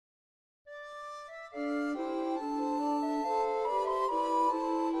Okay,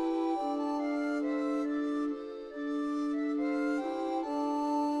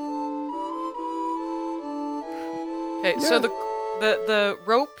 so the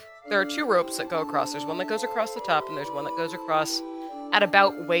rope, there are two ropes that go across. There's one that goes across the top, and there's one that goes across at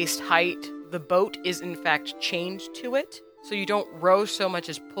about waist height. The boat is, in fact, chained to it, so you don't row so much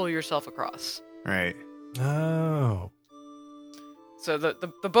as pull yourself across. Right. Oh. So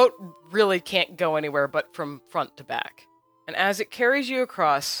the boat really can't go anywhere but from front to back. And as it carries you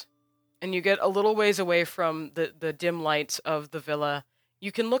across, and you get a little ways away from the dim lights of the villa,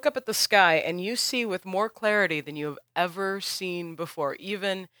 you can look up at the sky and you see with more clarity than you have ever seen before,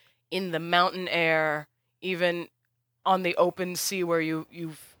 even in the mountain air, even on the open sea where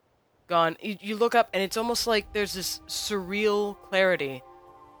you've gone. You look up and it's almost like there's this surreal clarity.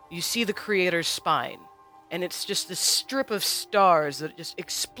 You see the Creator's spine, and it's just this strip of stars that just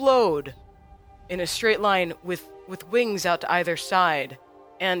explode in a straight line with wings out to either side.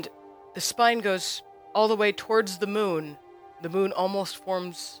 And the spine goes all the way towards the moon. The moon almost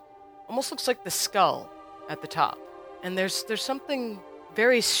looks like the skull at the top. And there's something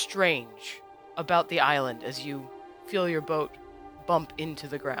very strange about the island as you feel your boat bump into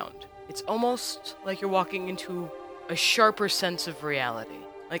the ground. It's almost like you're walking into a sharper sense of reality.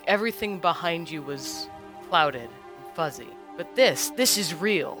 Like everything behind you was clouded and fuzzy. But this is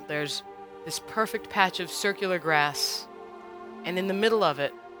real. There's this perfect patch of circular grass, and in the middle of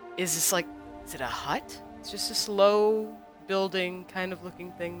it is this, like, is it a hut? It's just this low building kind of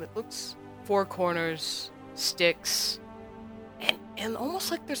looking thing that looks four corners, sticks, and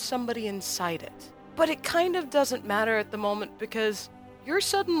almost like there's somebody inside it. But it kind of doesn't matter at the moment because you're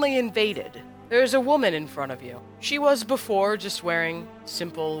suddenly invaded. There's a woman in front of you. She was before just wearing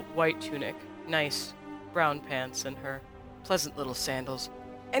simple white tunic, nice brown pants, and her pleasant little sandals.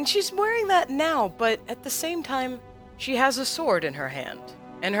 And she's wearing that now, but at the same time, she has a sword in her hand.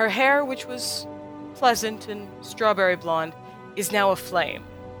 And her hair, which was pleasant and strawberry blonde, is now aflame.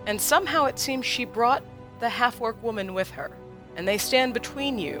 And somehow it seems she brought the half-orc woman with her. And they stand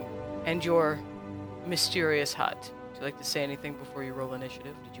between you and your mysterious hut. Would you like to say anything before you roll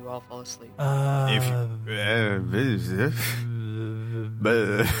initiative? Did you all fall asleep? If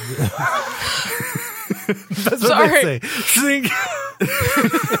That's what Sorry. they say. Sink.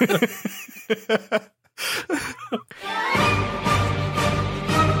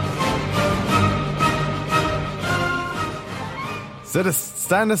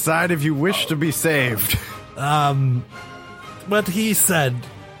 Stand aside if you wish to be saved. What he said.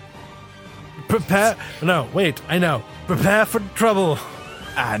 Prepare. No, wait. I know. Prepare for trouble.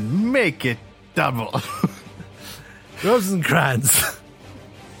 And make it double. Rosencrantz.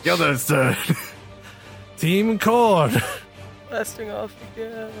 Guildenstern. Team Cord. Blasting off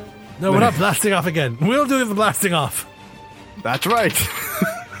again. No, we're not blasting off again. We'll do the blasting off. That's right.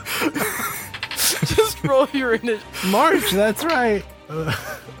 Just roll your initiative. March, that's right.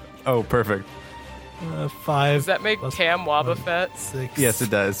 Oh, perfect. 5. Does that make plus Tam Wobbuffet? 6. Yes, it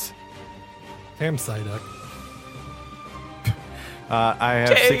does. Tam Psyduck. I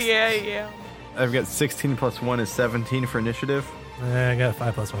have Yeah. I've got 16 plus 1 is 17 for initiative. I got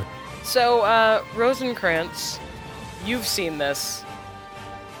 5 plus 1. So, Rosencrantz, you've seen this.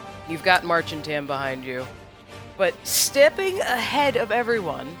 You've got March and Tam behind you. But stepping ahead of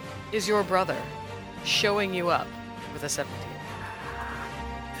everyone is your brother, showing you up with a 17.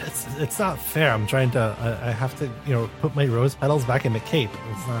 It's not fair. I'm trying to. I have to, put my rose petals back in the cape.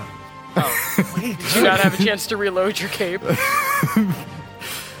 It's not. Oh, Wait. did you not have a chance to reload your cape?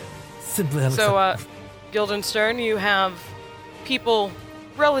 Simply So, Guildenstern, you have people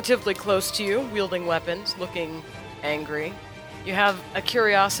relatively close to you, wielding weapons, looking angry. You have a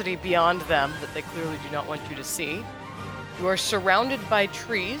curiosity beyond them that they clearly do not want you to see. You are surrounded by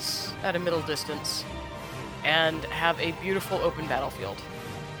trees at a middle distance, and have a beautiful open battlefield.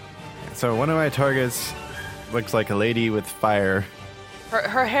 So one of my targets looks like a lady with fire.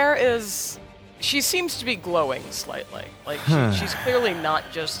 Her hair is... She seems to be glowing slightly. Like, she's clearly not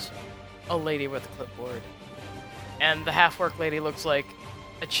just a lady with a clipboard. And the half-orc lady looks like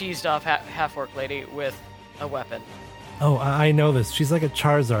a cheesed-off half-orc lady with a weapon. Oh, I know this. She's like a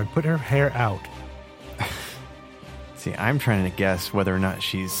Charizard. Put her hair out. See, I'm trying to guess whether or not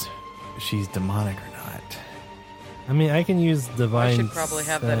she's demonic or not. I mean, I can use divine. I should probably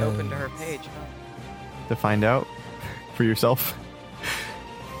have that open to her page, huh? To find out for yourself.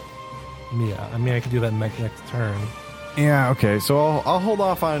 Yeah, I mean, I could do that next turn. Yeah, okay. So I'll hold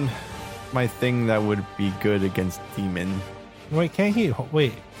off on my thing that would be good against demon. Wait, can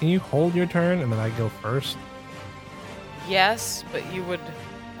you hold your turn and then I go first? Yes, but you would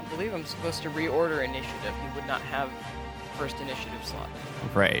believe I'm supposed to reorder initiative. He would not have first initiative slot.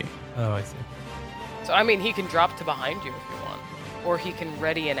 Right. Oh, I see. So, I mean, he can drop to behind you if you want. Or he can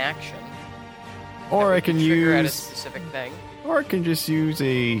ready an action. Or that I would can trigger at a use. specific thing. Or I can just use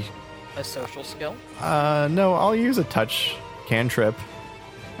a. A social skill. No, I'll use a touch cantrip.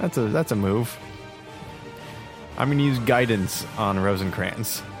 That's a move. I'm gonna use guidance on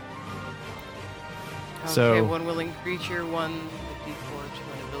Rosencrantz. Okay, So- one willing creature, one with D4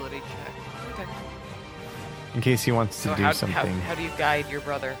 to an ability check. Okay. In case he wants to So do something. how do you guide your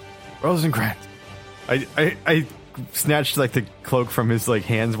brother? Rosencrantz. I snatched like the cloak from his like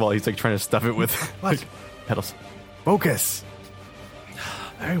hands while he's like trying to stuff it with What? like, petals. Focus.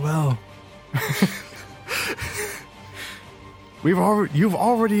 Very well. You've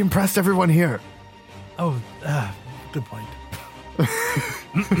already impressed everyone here. Oh, good point.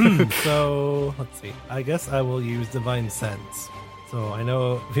 So, let's see. I guess I will use Divine Sense. So I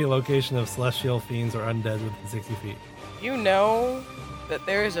know the location of celestial fiends or undead within 60 feet. You know that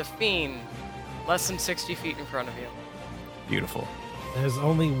there is a fiend less than 60 feet in front of you. Beautiful. There's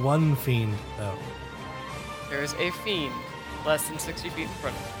only one fiend, though. There is a fiend less than 60 feet in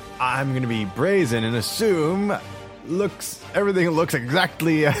front of you. I'm gonna be brazen and assume everything looks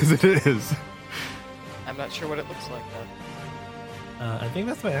exactly as it is. I'm not sure what it looks like, though. I think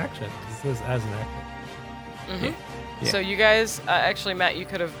that's my action. 'Cause it says as an action. Mm-hmm. Yeah. So you guys, actually, Matt, you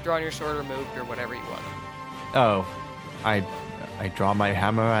could have drawn your sword or moved or whatever you wanted. Oh, I draw my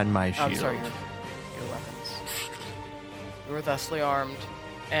hammer and my shield. I'm sorry, your weapons. You were thusly armed.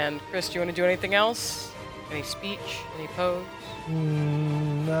 And Chris, do you want to do anything else? Any speech? Any pose?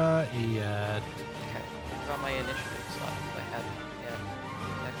 Not yet. Okay. Draw my initiative slot if I had it.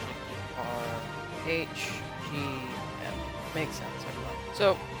 Actually, R, H, G, M. Makes sense, everyone.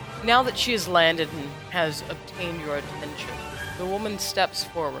 So, now that she has landed and has obtained your attention, the woman steps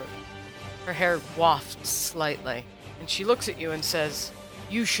forward. Her hair wafts slightly, and she looks at you and says,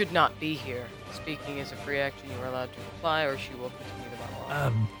 "You should not be here." Speaking is a free action, you are allowed to reply, or she will continue the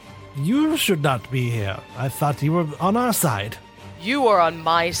monologue. You should not be here. I thought you were on our side. You are on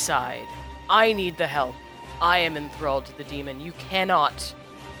my side. I need the help. I am enthralled to the demon. You cannot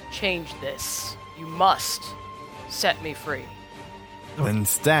change this. You must set me free. Then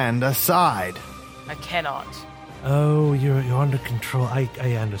stand aside. I cannot. Oh, you're under control. I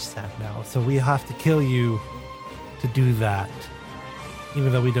understand now. So we have to kill you to do that,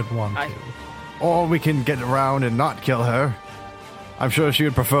 even though we didn't want to. Or we can get around and not kill her. I'm sure she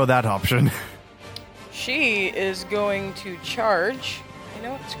would prefer that option. She is going to charge. You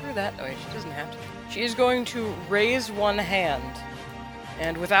know what? Screw that noise. She doesn't have to. She is going to raise one hand.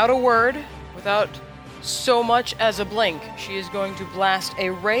 And without a word, without so much as a blink, she is going to blast a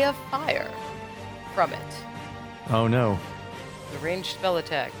ray of fire from it. Oh no. The ranged spell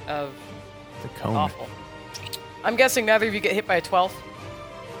attack of The cone. awful. I'm guessing neither of you get hit by a 12.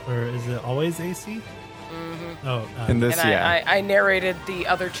 Or is it always AC? Mm-hmm. Oh, In this, And yeah. I narrated the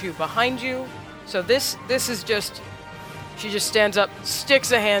other two behind you. So this is just... She just stands up,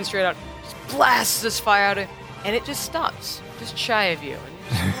 sticks a hand straight out, just blasts this fire out, and it just stops, just shy of you.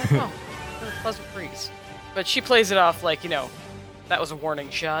 And you're just like, oh, what a pleasant breeze. But she plays it off like, that was a warning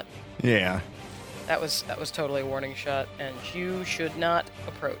shot. Yeah. That was totally a warning shot, and you should not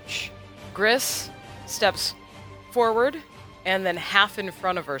approach. Gris steps forward, and then half in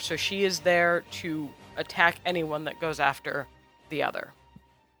front of her, so she is there to attack anyone that goes after the other.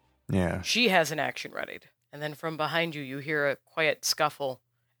 Yeah. She has an action readied. And then from behind you, you hear a quiet scuffle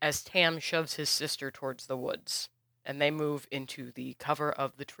as Tam shoves his sister towards the woods. And they move into the cover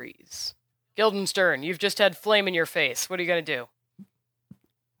of the trees. Guildenstern, you've just had flame in your face. What are you going to do?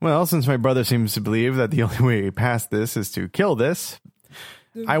 Well, since my brother seems to believe that the only way past this is to kill this,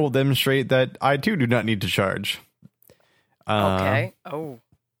 I will demonstrate that I too do not need to charge. Okay. Oh.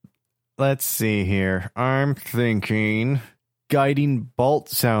 Let's see here. I'm thinking guiding bolt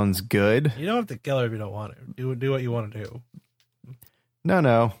sounds good. you don't have to kill her if you don't want to. Do what you want to do.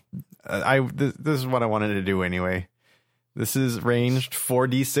 No. This is what I wanted to do anyway. This is ranged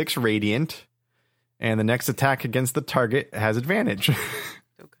 4d6 radiant, and the next attack against the target has advantage.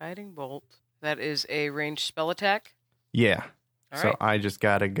 So guiding bolt. That is a ranged spell attack. Yeah. All So right. I just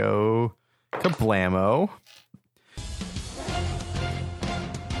gotta go kablamo.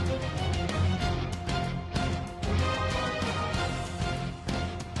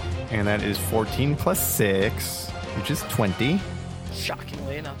 And that is 14 plus 6, which is 20.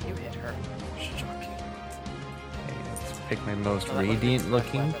 Shockingly enough, you hit her. Shocking. Okay, let's pick my most Well, that would've been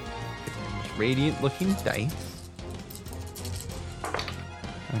radiant a looking weapon. dice.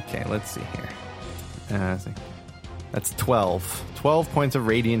 Okay, let's see here. That's 12. 12 points of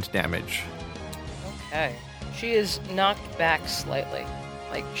radiant damage. Okay. She is knocked back slightly.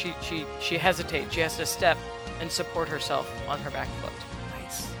 Like, she hesitates. She has to step and support herself on her back foot.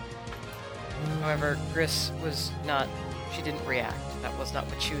 Nice. However, Gris was not... She didn't react. That was not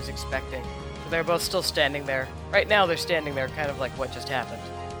what she was expecting. So they're both still standing there. Right now, they're standing there kind of like what just happened.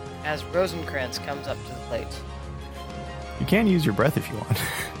 As Rosencrantz comes up to the plate. You can use your breath if you want.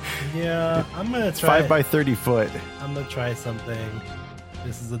 Yeah, I'm gonna try. 5 by 30 foot. I'm gonna try something.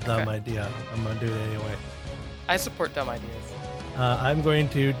 This is a dumb idea. I'm gonna do it anyway. I support dumb ideas. I'm going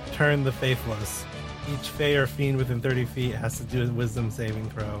to turn the Faithless. Each Fey or Fiend within 30 feet has to do a Wisdom saving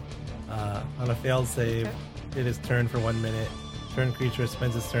throw. On a failed save, it is turned for 1 minute. Turn creature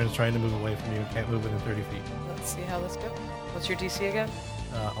spends its turn trying to move away from you and can't move within 30 feet. Let's see how this goes. What's your DC again?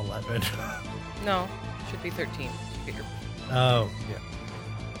 11. No, should be 13. Get your... Oh,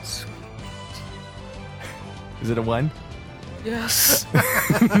 yeah. Sweet. Is it a 1? Yes.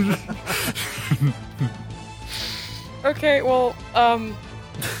 Okay, well, I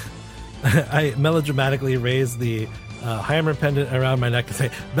melodramatically raise the hammer pendant around my neck and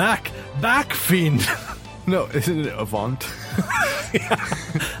say, "Back! Back, Fiend!" No, isn't it Avant?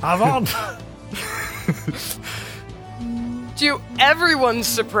 Avant! to everyone's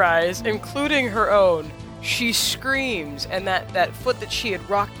surprise, including her own, she screams, and that foot that she had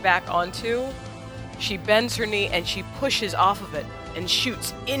rocked back onto, she bends her knee and she pushes off of it and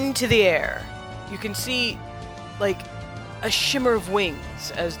shoots into the air. You can see, like, a shimmer of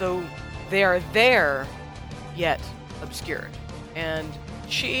wings, as though they are there, yet obscured. And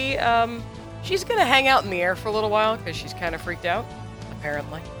she's gonna hang out in the air for a little while, because she's kind of freaked out,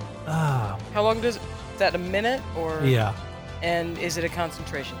 apparently. Ah, How long is that, a minute, or? yeah, And is it a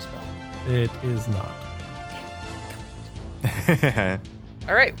concentration spell? it is not.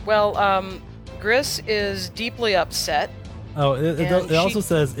 Alright, well, Gris is deeply upset. Oh, it And also she-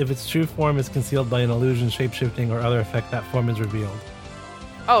 says if its true form is concealed by an illusion, shapeshifting, or other effect, that form is revealed.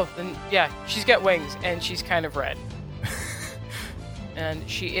 Oh, then, yeah, she's got wings, and she's kind of red. And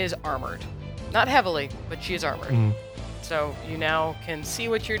she is armored. Not heavily, but she is armored. Mm. So you now can see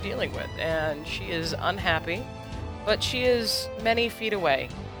what you're dealing with, and she is unhappy, but she is many feet away,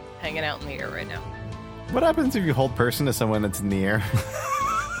 hanging out in the air right now. What happens if you hold person to someone that's in the air?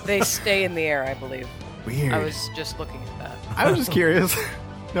 They stay in the air, I believe. Weird. I was just looking at that. I was just curious.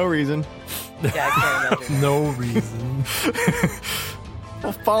 No reason. Yeah, I can't imagine. No reason.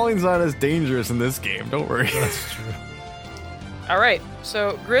 Well, falling's not as dangerous in this game. Don't worry. That's true. All right,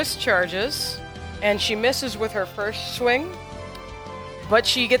 so Gris charges, and she misses with her first swing, but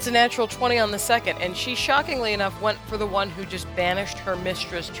she gets a natural 20 on the second, and she, shockingly enough, went for the one who just banished her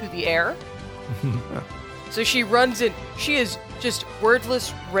mistress to the air. So she runs in. She is just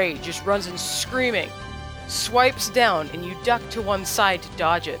wordless rage, just runs in screaming, swipes down, and you duck to one side to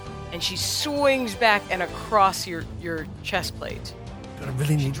dodge it, and she swings back and across your chest plate. Gonna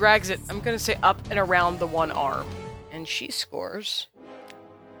really She need. drags it, I'm going to say, up and around the one arm. And she scores.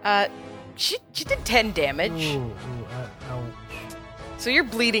 She did 10 damage. Ooh, ouch. So you're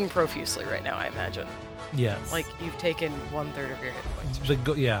bleeding profusely right now, I imagine. Yes. Like, you've taken 1/3 of your hit points.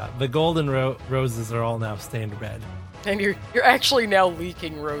 The golden roses are all now stained red. And you're actually now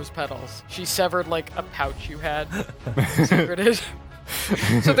leaking rose petals. She severed, like, a pouch you had. Secreted.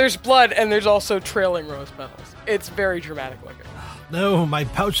 So there's blood, and there's also trailing rose petals. It's very dramatic looking. No, my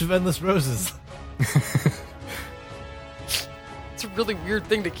pouch of endless roses. It's a really weird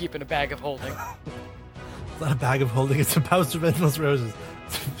thing to keep in a bag of holding. It's not a bag of holding, it's a pouch of endless roses.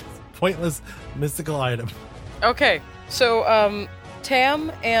 It's a pointless mystical item. Okay, so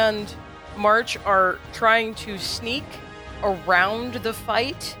Tam and March are trying to sneak around the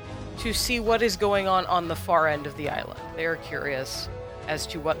fight to see what is going on the far end of the island. They are curious as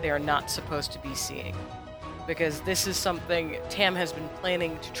to what they are not supposed to be seeing, because this is something Tam has been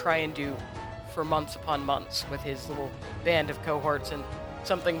planning to try and do for months upon months with his little band of cohorts, and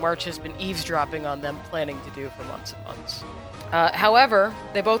something March has been eavesdropping on them planning to do for months and months. However,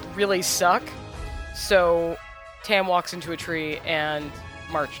 they both really suck, so Tam walks into a tree and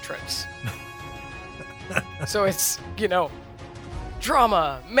March trips. So it's,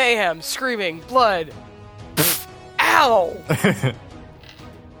 drama, mayhem, screaming, blood. Pfft, ow!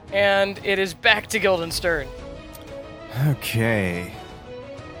 And it is back to Guildenstern. Okay.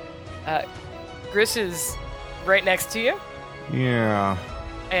 Gris is right next to you, Yeah.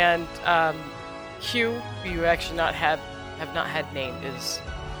 and Hugh, who you actually have not had named, is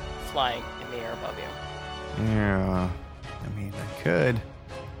flying in the air above you. Yeah. I mean, I could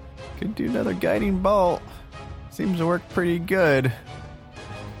do another guiding bolt. Seems to work pretty good.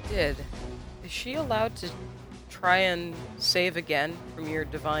 Is she allowed to try and save again from your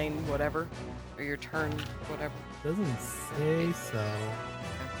divine whatever, or your turn whatever? Doesn't say so.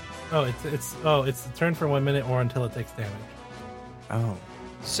 Oh, it's a turn for 1 minute or until it takes damage. Oh.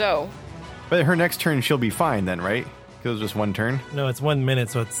 So, But her next turn, she'll be fine then, right? Because it was just one turn? No, it's 1 minute,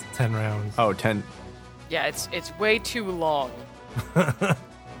 so it's 10 rounds. Oh, 10. yeah, it's way too long.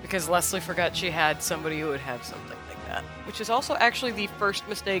 Because Leslie forgot she had somebody who would have something like that. Which is also actually the first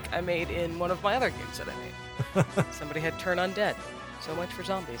mistake I made in one of my other games that I made. Somebody had turn undead. So much for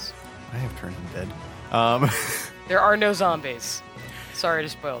zombies. I have turned dead. There are no zombies. Sorry to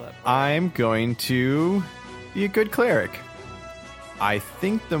spoil that. I'm going to be a good cleric. I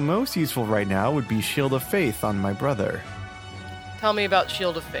think the most useful right now would be Shield of Faith on my brother. Tell me about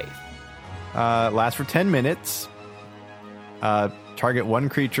Shield of Faith. Lasts for 10 minutes. Target one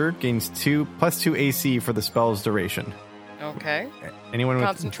creature, gains +2 AC for the spell's duration. Okay. Anyone with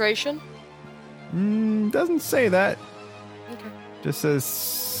Concentration? doesn't say that. Okay. Just says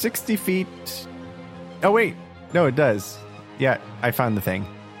 60 feet. Oh wait, no, it does. Yeah, I found the thing.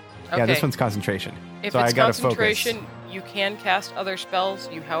 Yeah, this Okay. one's concentration. If so it's I gotta concentration, focus. you can cast other spells.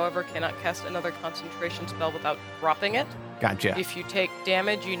 You, however, cannot cast another concentration spell without dropping it. Gotcha. If you take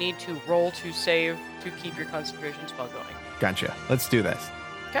damage, you need to roll to save to keep your concentration spell going. Gotcha. Let's do this.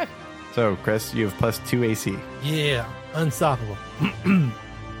 Okay. So, Chris, you have +2 AC. Yeah, unstoppable.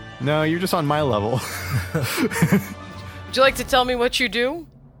 No, you're just on my level. Would you like to tell me what you do?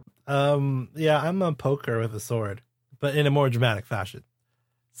 Yeah, I'm a poker with a sword, but in a more dramatic fashion.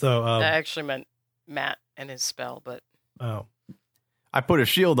 So, I actually meant Matt and his spell, but oh, I put a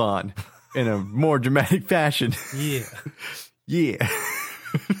shield on in a more dramatic fashion. yeah. Yeah.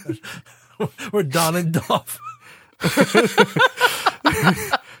 We're Don and Duff.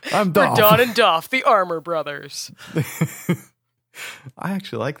 I'm we're Dolph. Dawn and Doff, the Armor Brothers. I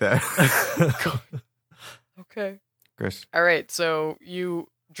actually like that. Okay. Chris. All right, so you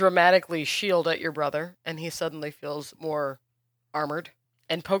dramatically shield at your brother, and he suddenly feels more armored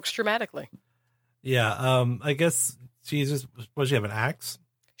and pokes dramatically. Yeah, I guess does she have an axe?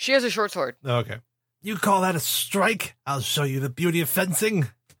 She has a short sword. Oh, okay. You call that a strike? I'll show you the beauty of fencing.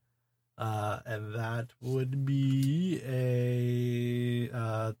 And that would be a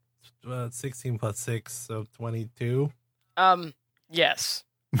 16 plus 6, so 22. Yes.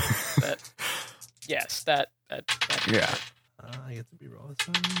 That Yeah. I get to be-roll this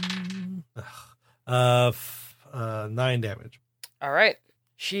one. 9 damage. All right.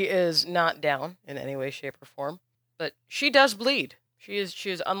 She is not down in any way, shape, or form, but she does bleed. She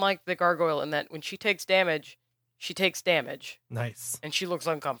is unlike the gargoyle in that when she takes damage, she takes damage, Nice. and she looks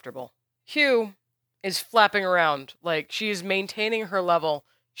uncomfortable. Hugh is flapping around like she is maintaining her level.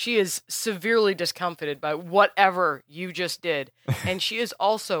 She is severely discomfited by whatever you just did, and she is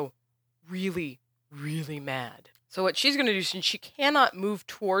also really, really mad. So what she's going to do, since she cannot move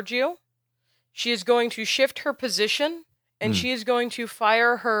towards you, she is going to shift her position, and she is going to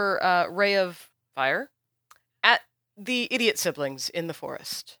fire her ray of fire at the idiot siblings in the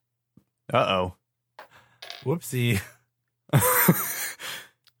forest. Uh-oh. Whoopsie.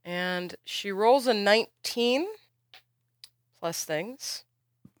 And she rolls a 19 plus things.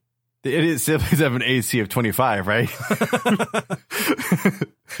 The idiot siblings have an AC of 25, right?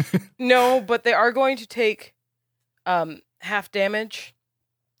 No, but they are going to take half damage,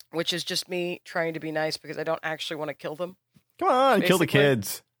 which is just me trying to be nice because I don't actually want to kill them. Come on, kill the Basically.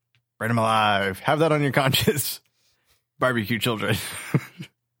 kids. Burn them alive. Have that on your conscience. Barbecue children.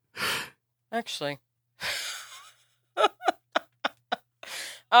 Actually.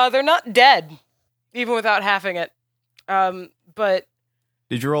 They're not dead, even without halving it. But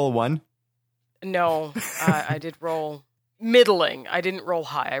Did you roll a 1? no, I did roll middling. I didn't roll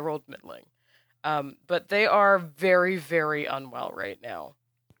high. I rolled middling. But they are very, very unwell right now.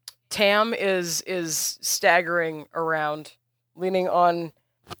 Tam is staggering around, leaning on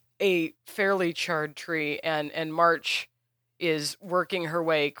a fairly charred tree, and March is working her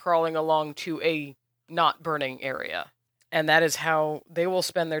way, crawling along to a not burning area. And that is how they will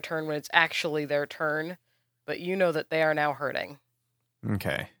spend their turn when it's actually their turn. But you know that they are now hurting.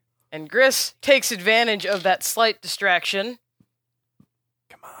 Okay. And Gris takes advantage of that slight distraction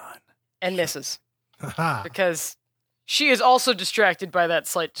Come on. and misses. Haha. Because she is also distracted by that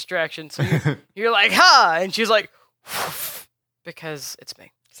slight distraction. So you're like, ha! And she's like, whoof, because it's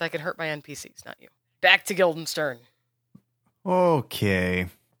me. Because I can hurt my NPCs, not you. Back to Guildenstern. Okay.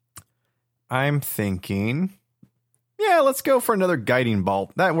 I'm thinking... Yeah, let's go for another guiding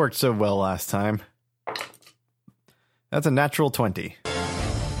bolt. That worked so well last time. That's a natural 20.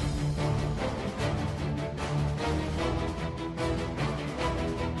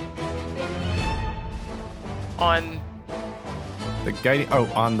 on. The guiding. Oh,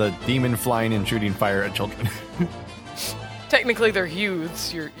 on the demon flying and shooting fire at children. Technically, they're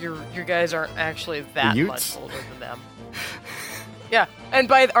youths. Your guys aren't actually that Youths? much older than them. Yeah, and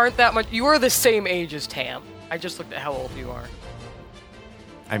by aren't that much, you are the same age as Tam. I just looked at how old you are.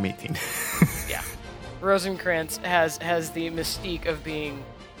 I'm 18. Yeah, Rosencrantz has the mystique of being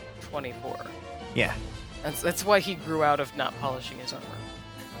 24. Yeah. That's why he grew out of not polishing his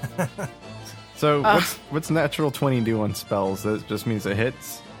armor. So what's natural 20 do on spells? That just means it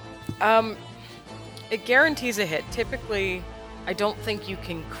hits. It guarantees a hit. Typically, I don't think you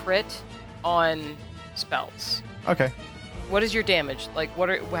can crit on spells. Okay. What is your damage? Like, what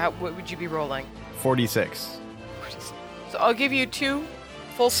would you be rolling? 46. So I'll give you 2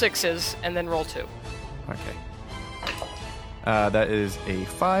 full 6s and then roll 2. Okay. That is a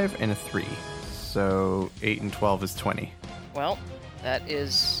 5 and a 3. So 8 and 12 is 20. Well, that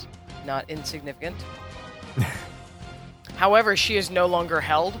is not insignificant. However, she is no longer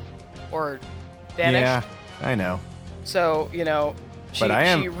held or banished. Yeah, I know. So, she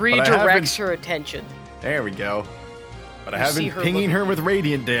redirects her attention. There we go. But I You have see been her pinging look- her with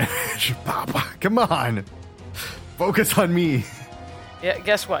radiant damage. Papa, come on. Focus on me. Yeah,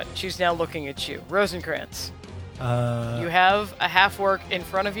 guess what? She's now looking at you. Rosencrantz. Uh, You have a half-orc in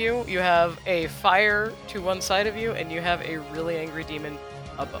front of you, you have a fire to one side of you, and you have a really angry demon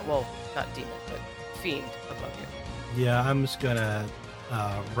above. Well, not demon, but fiend above you. yeah, I'm just gonna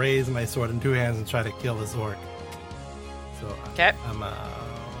raise my sword in 2 hands and try to kill this orc. So Okay. I'm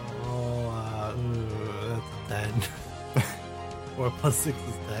roll. That's a 10. 4 plus 6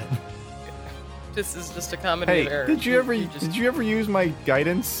 is 10. This is just a comedy Hey, of errors. did you ever use my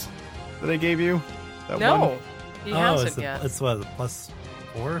guidance that I gave you? That No, one? he hasn't it's yet. It's what, plus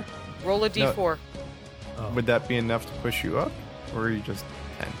 4? Roll a d4. Oh. Would that be enough to push you up? Or are you just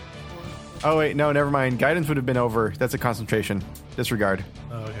 10? Oh, wait, no, never mind. Guidance would have been over. That's a concentration. Disregard.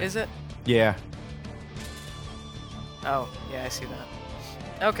 Oh, okay. Is it? Yeah. Oh, yeah, I see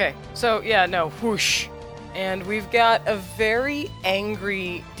that. Okay, so yeah, no, whoosh. And we've got a very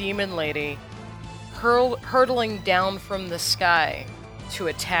angry demon lady hurtling down from the sky to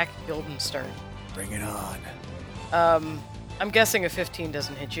attack Guildenstern. Bring it on. I'm guessing a 15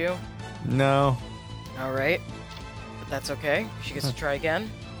 doesn't hit you. No. All right, but that's okay. She gets to try again.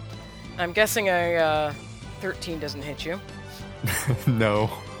 I'm guessing a 13 doesn't hit you. No.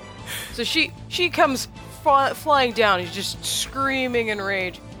 So she comes flying down. She's just screaming in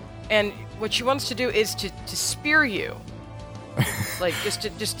rage, and what she wants to do is to spear you, like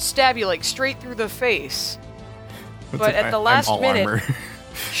just stab you like straight through the face. But at the last I'm all minute, armor.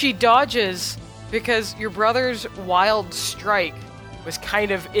 she dodges because your brother's wild strike was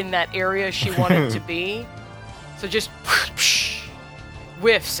kind of in that area she wanted to be. So just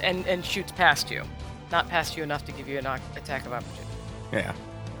whiffs and shoots past you. Not past you enough to give you an attack of opportunity. Yeah.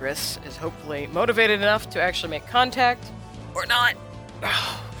 Gris is hopefully motivated enough to actually make contact. Or not.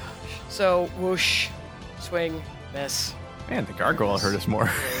 Oh, gosh. So, whoosh, swing, miss. Man, the gargoyle hurt us more.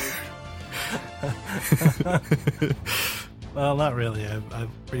 Well, not really. I'm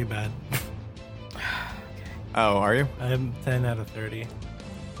pretty bad. Oh, are you? I'm 10 out of 30.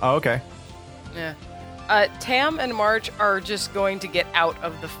 Oh, okay. Yeah. Tam and March are just going to get out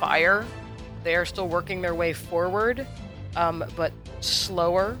of the fire. They are still working their way forward, but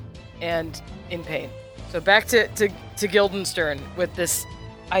slower and in pain. So back to Guildenstern with this.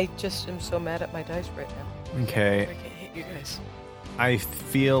 I just am so mad at my dice right now. Okay. I can't hit you guys. I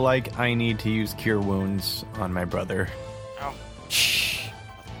feel like I need to use Cure Wounds on my brother. Oh. Shh.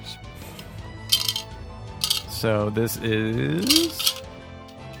 So this is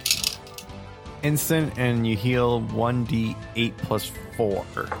instant, and you heal 1d8 plus 4.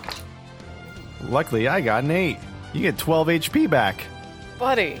 Luckily, I got an 8. You get 12 HP back.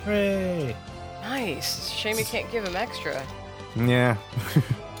 Buddy. Hooray! Nice. It's a shame you can't give him extra. Yeah.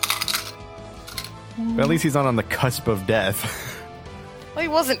 But at least he's not on the cusp of death. Well, he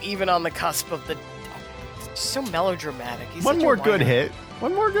wasn't even on the cusp of the... It's so melodramatic. He's One such a more good whiner. hit.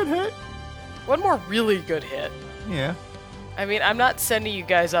 One more good hit. One more really good hit. Yeah. I mean, I'm not sending you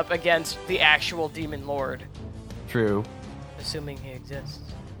guys up against the actual Demon Lord, True. assuming he exists.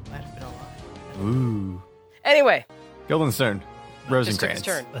 Might have been alive. Ooh. Anyway, Guildenstern. just took his Rosencrantz.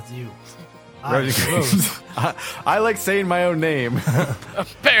 turn. That's you. Rosencrantz. I like saying my own name.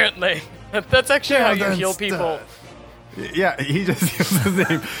 Apparently. That's actually how you heal Guildenstern. people. Yeah, he just heals his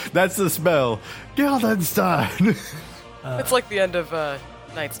name. That's the spell. Guildenstern. It's like the end of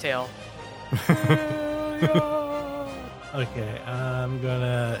Knight's Tale. Okay, I'm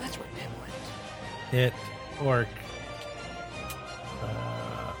gonna That's where Pim went. hit orc.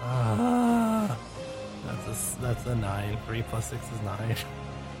 That's That's a 9. 3 plus 6 is 9.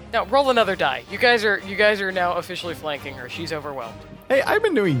 Now roll another die. You guys are now officially flanking her. She's overwhelmed. Hey, I've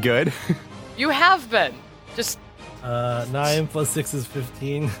been doing good. You have been. Just 9 plus 6 is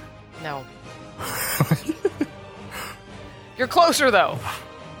 15. no. You're closer though.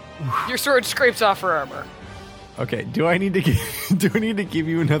 Your sword scrapes off her armor. Okay, do I need to give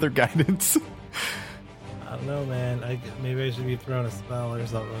you another guidance? I don't know, man. Maybe I should be throwing a spell or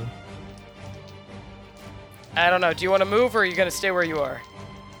something. I don't know. Do you want to move or are you going to stay where you are?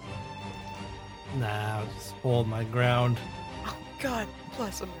 Nah, I'll just hold my ground. Oh, God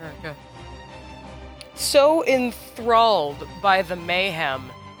bless America. So enthralled by the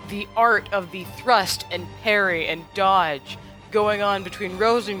mayhem, the art of the thrust and parry and dodge going on between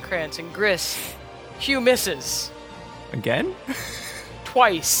Rosencrantz and Griss, Hugh misses. Again?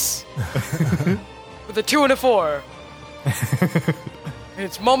 Twice. With a 2 and a 4. And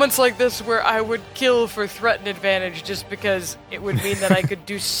it's moments like this where I would kill for threat and advantage just because it would mean that I could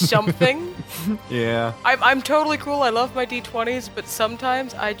do something. Yeah. I'm totally cool. I love my D20s, but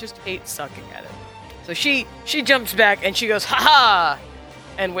sometimes I just hate sucking at it. So she jumps back and she goes, ha-ha,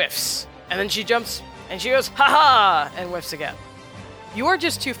 and whiffs. And then she jumps and she goes, ha-ha, and whiffs again. You are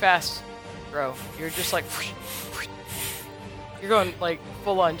just too fast, bro. You're just like, you're going like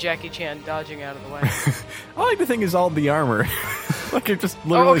full-on Jackie Chan dodging out of the way. I like to think it's all the armor. Like it just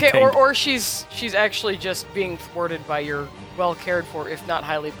literally. Okay, tanked. or she's actually just being thwarted by your well cared for, if not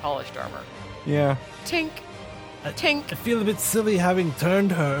highly polished armor. Yeah. Tink. Tink. I feel a bit silly having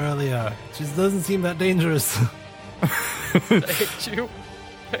turned her earlier. She doesn't seem that dangerous. I hate you.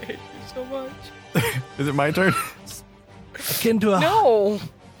 I hate you so much. Is it my turn? Akin to a No.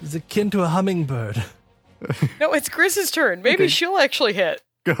 It's akin to a hummingbird. No, it's Griss's turn. Maybe Okay. she'll actually hit.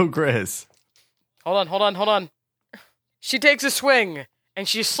 Go, Grizz. Hold on. She takes a swing, and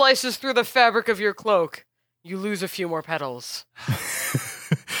she slices through the fabric of your cloak. You lose a few more petals.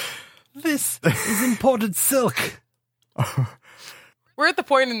 This is imported silk. We're at the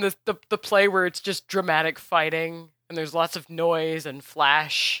point in the play where it's just dramatic fighting, and there's lots of noise and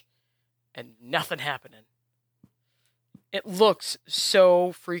flash, and nothing happening. It looks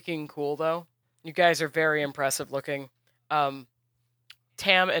so freaking cool, though. You guys are very impressive looking. Tam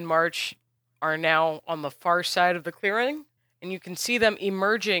and March are now on the far side of the clearing, and you can see them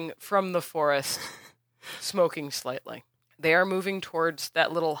emerging from the forest, smoking slightly. They are moving towards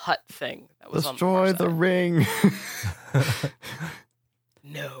that little hut thing that was Destroy on the the far side. ring.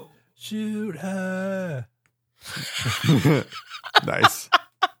 No. Shoot her. Nice.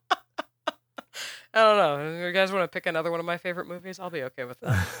 I don't know. If you guys want to pick another one of my favorite movies? I'll be okay with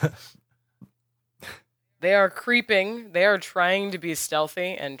that. They are creeping. They are trying to be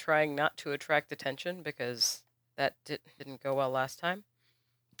stealthy and trying not to attract attention because that didn't go well last time.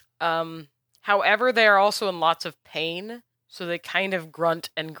 However, they are also in lots of pain, so they kind of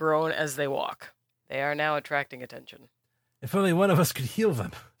grunt and groan as they walk. They are now attracting attention. If only one of us could heal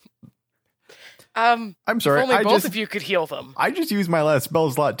them. I'm sorry. If only both of you could heal them. I just used my last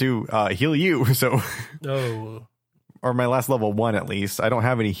spell slot to heal you, so No. or my last level 1 at least. I don't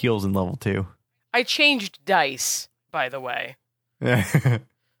have any heals in level 2. I changed dice, by the way. Yeah.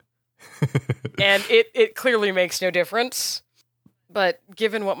 And it clearly makes no difference. But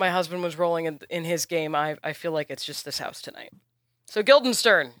given what my husband was rolling in his game, I feel like it's just this house tonight. So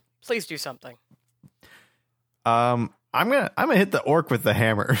Guildenstern, please do something. I'm gonna hit the orc with the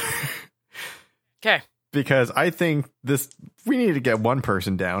hammer. Okay. Because I think we need to get one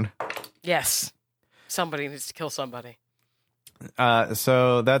person down. Yes. Somebody needs to kill somebody.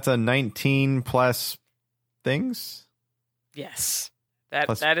 So that's a 19 plus things. Yes.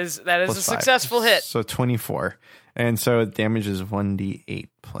 Plus- that is a plus 5. successful hit. So 24. And so damage is 1d8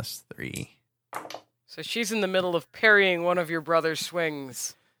 plus 3. So she's in the middle of parrying one of your brother's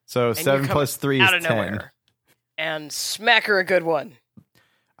swings. So and you 7 come plus 3 is out of 10. nowhere. And smack her a good one.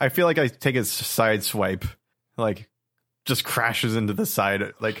 I feel like I take a side swipe, like just crashes into the side,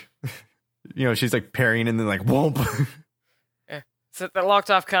 like she's like parrying and then like whoop. So the locked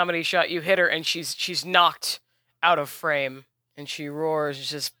off comedy shot, you hit her and she's knocked out of frame. And she roars and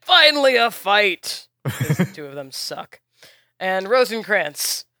says, "Finally a fight!" Because the two of them suck. And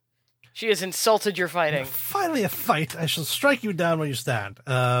Rosencrantz, she has insulted your fighting. Finally a fight. I shall strike you down where you stand.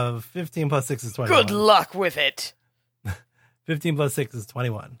 15 plus 6 is 21. Good luck with it. 15 plus 6 is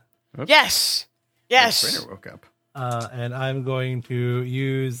 21. Oops. Yes. Yes. Trainer woke up. And I'm going to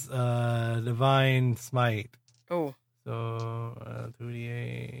use Divine Smite. Oh. So,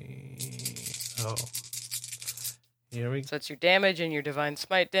 2d8. Oh. Here we go. So it's your damage and your divine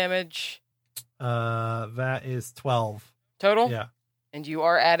smite damage. That is 12. Total? Yeah. And you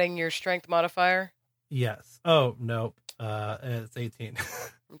are adding your strength modifier? Yes. Oh, no. It's 18.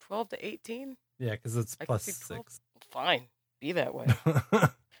 From 12 to 18? Yeah, because it's I plus can see 12. 6. Fine. Be that way.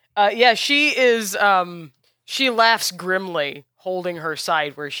 Yeah, she is, she laughs grimly, holding her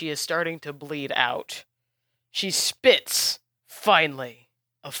side where she is starting to bleed out. She spits, finally,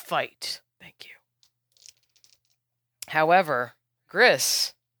 a fight. Thank you. However,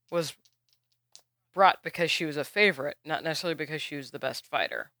 Gris was brought because she was a favorite, not necessarily because she was the best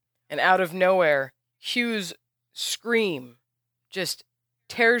fighter. And out of nowhere, Hugh's scream just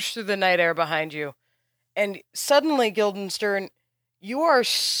tears through the night air behind you. And suddenly, Guildenstern, you are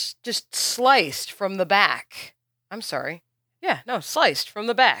just sliced from the back. I'm sorry. Yeah, no, sliced from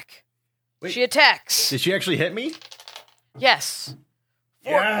the back. Wait. She attacks. Did she actually hit me? Yes.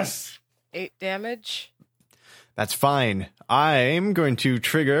 Yes. 8 damage. That's fine. I'm going to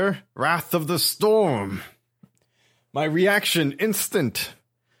trigger Wrath of the Storm. My reaction instant.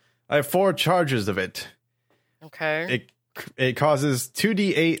 I have 4 charges of it. Okay. It causes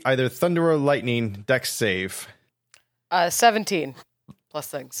 2d8 either thunder or lightning dex save. 17 plus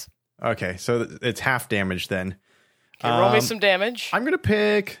things. Okay, so it's half damage then. Okay, roll me some damage. I'm going to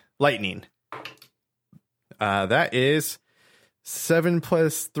pick lightning. That is 7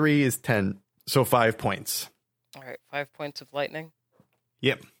 plus 3 is 10. So 5 points. All right, 5 points of lightning.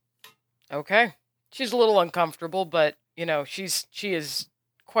 Yep. Okay. She's a little uncomfortable, but, you know, she is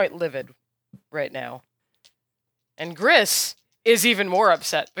quite livid right now. And Gris is even more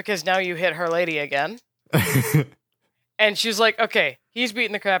upset because now you hit her lady again. And she's like, okay, he's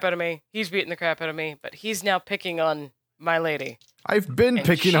beating the crap out of me. He's beating the crap out of me, but he's now picking on my lady. I've been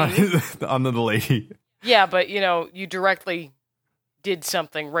picking on the lady. Yeah, but, you know, you directly did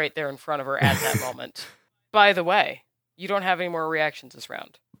something right there in front of her at that moment. By the way, you don't have any more reactions this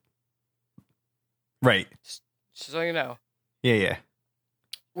round. Right. Just so you know. Yeah.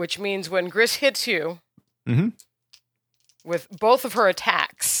 Which means when Gris hits you Mm-hmm. with both of her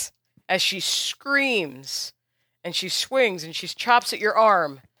attacks, as she screams and she swings and she chops at your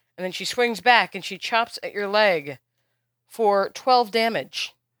arm, and then she swings back and she chops at your leg for 12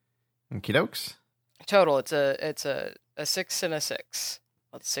 damage. Okie dokes. Total, it's a 6 and a 6.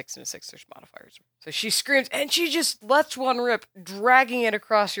 Well, it's 6 and a 6, there's modifiers. So she screams, and she just lets one rip, dragging it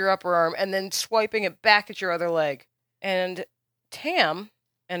across your upper arm, and then swiping it back at your other leg. And Tam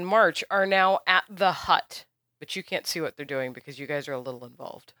and March are now at the hut, but you can't see what they're doing because you guys are a little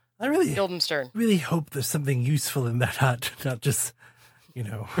involved. I really Guildenstern. hope there's something useful in that hut, not just, you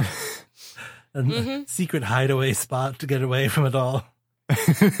know, a secret hideaway spot to get away from it all.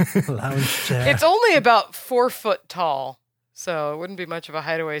 Lounge chair. It's only about 4 foot tall, so it wouldn't be much of a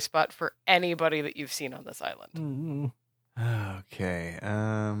hideaway spot for anybody that you've seen on this island. Mm-hmm. Okay.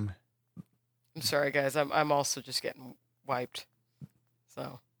 I'm sorry, guys. I'm also just getting wiped.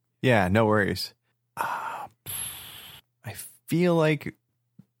 So. Yeah, no worries. I feel like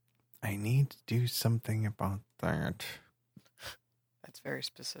I need to do something about that. That's very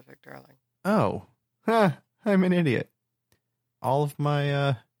specific, darling. Oh. I'm an idiot. All of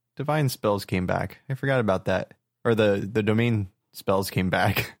my divine spells came back. I forgot about that. Or the domain spells came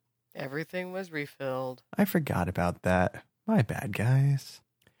back. Everything was refilled. I forgot about that. My bad, guys.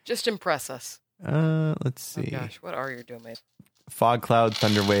 Just impress us. Let's see. Oh gosh, what are your domains? Fog cloud,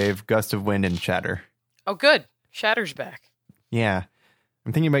 thunder wave, gust of wind, and shatter. Oh, good. Shatter's back. Yeah.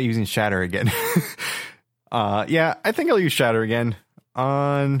 I'm thinking about using shatter again. Yeah, I think I'll use shatter again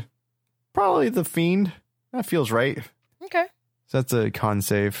on probably the fiend. That feels right. Okay. So that's a con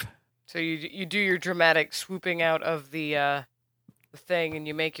save. So you do your dramatic swooping out of the thing, and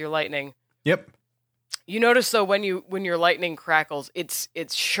you make your lightning. Yep. You notice though when your lightning crackles, it's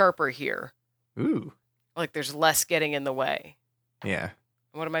sharper here. Ooh. Like there's less getting in the way. Yeah.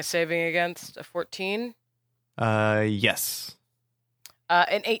 What am I saving against? A 14? Yes.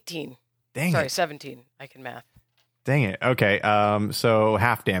 An 18. Dang Sorry, it. 17. I can math. Dang it. Okay. So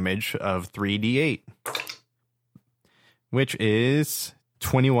half damage of 3d8, which is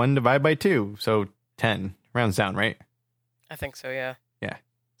 21 divided by 2, so 10. Rounds down, right? I think so, yeah. Yeah.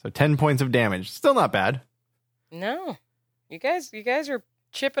 So 10 points of damage. Still not bad. No. You guys are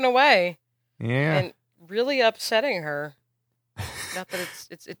chipping away Yeah. and really upsetting her. Not that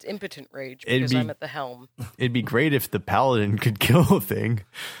it's impotent rage It'd because be- I'm at the helm. It'd be great if the paladin could kill a thing.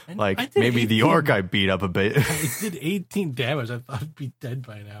 I Like did maybe the 18 orc I beat up a bit. I did 18 damage. I thought I'd be dead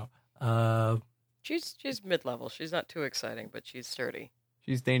by now. She's mid-level. She's not too exciting, but she's sturdy.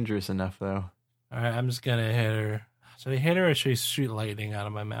 She's dangerous enough, though. All right, I'm just gonna hit her. Should I hit her or should I shoot lightning out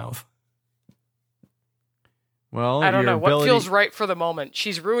of my mouth? Well, I don't your know. ability, What feels right for the moment?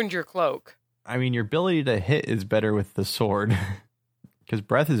 She's ruined your cloak. I mean, your ability to hit is better with the sword. Because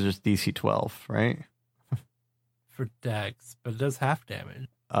breath is just DC 12, right? for dex, but it does half damage.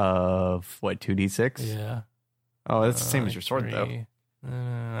 Of what, 2d6? Yeah. Oh, that's the same as your sword, 3. though. All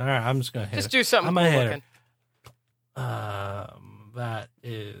right, I'm just gonna hit. Just it. do something I'm cool gonna hit looking. That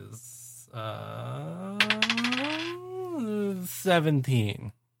is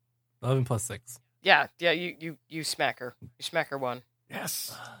 17. 11 plus 6. Yeah, you smack her. You smack her one.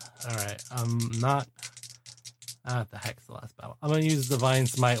 Yes. All right, I'm not. What the heck's the last battle? I'm gonna use Divine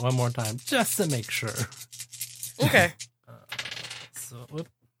Smite one more time just to make sure. Okay. So, whoop.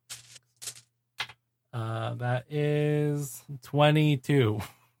 That is 22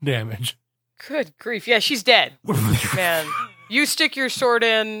 damage. Good grief. Yeah, she's dead. Man, you stick your sword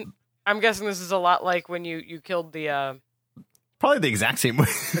in. I'm guessing this is a lot like when you killed the Probably the exact same way.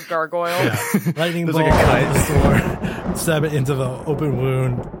 the gargoyle. Yeah. Lightning There's bolt like a cut. with the sword, stab it into the open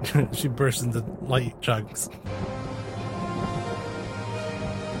wound. She bursts into light chunks.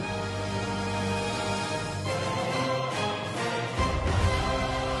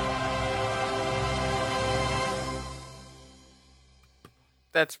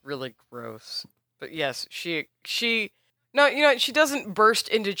 That's really gross. But yes, she no, she doesn't burst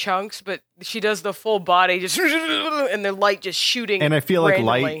into chunks, but she does the full body just and the light just shooting. And I feel like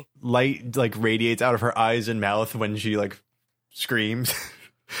randomly. light like radiates out of her eyes and mouth when she like screams.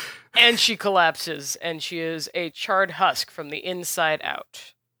 And she collapses, and she is a charred husk from the inside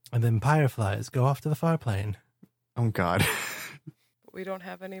out. And then fireflies go off to the far plane. Oh God. But we don't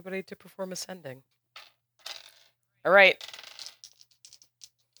have anybody to perform ascending. All right.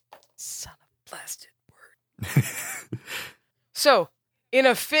 Son of blasted word. So, in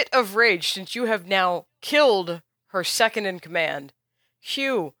a fit of rage, since you have now killed her second in command,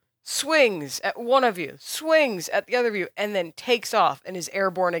 Hugh swings at one of you, swings at the other of you, and then takes off and is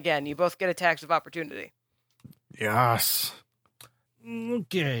airborne again. You both get attacks of opportunity. Yes.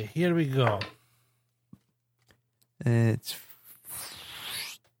 Okay, here we go. It's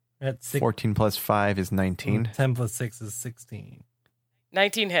At 14 plus 5 is 19. 10 plus 6 is 16.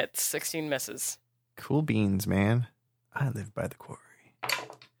 19 hits, 16 misses. Cool beans, man. I live by the quarry.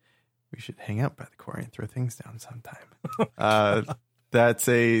 We should hang out by the quarry and throw things down sometime. That's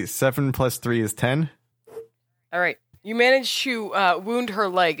a 7 plus 3 is 10. All right. You manage to wound her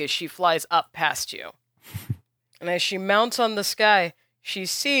leg as she flies up past you. And as she mounts on the sky, she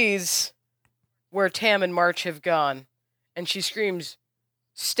sees where Tam and March have gone. And she screams,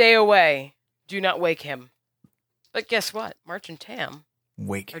 "Stay away. Do not wake him." But guess what? March and Tam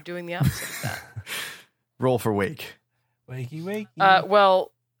Wake. are doing the opposite of that. Roll for wake. Wakey, wakey.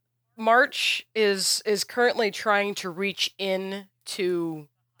 Well, March is currently trying to reach in to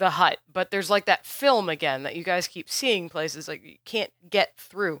the hut, but there's like that film again that you guys keep seeing places like you can't get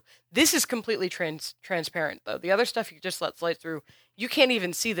through. This is completely transparent though. The other stuff you just let light through. You can't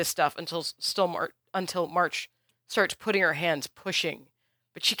even see this stuff until March starts putting her hands pushing,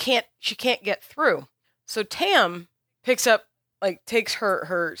 but she can't get through. So Tam picks up, takes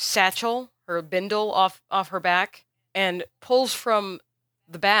her satchel, her bindle off her back, and pulls from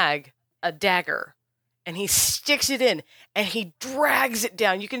the bag a dagger, and he sticks it in, and he drags it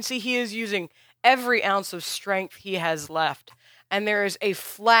down. You can see he is using every ounce of strength he has left, and there is a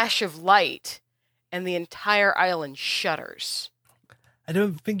flash of light, and the entire island shudders. I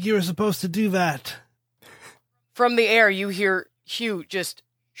don't think you were supposed to do that. From the air, you hear Hugh just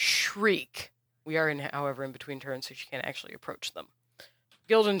shriek. We are, however, in between turns, so she can't actually approach them.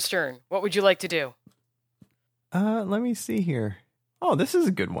 Guildenstern, what would you like to do? Let me see here. Oh, this is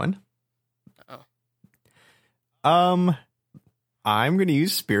a good one. Oh. I'm going to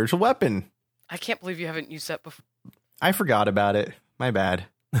use spiritual weapon. I can't believe you haven't used that before. I forgot about it. My bad.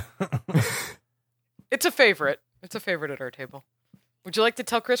 It's a favorite. It's a favorite at our table. Would you like to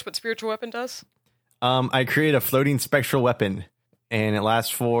tell Chris what spiritual weapon does? I create a floating spectral weapon, and it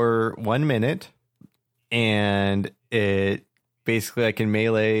lasts for 1 minute, and it basically I can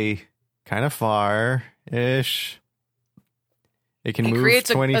melee kind of far-ish. It can move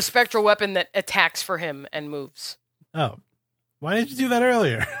creates 20... a spectral weapon that attacks for him and moves. Oh. Why didn't you do that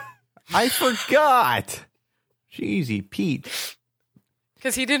earlier? I forgot. Jeezy Pete.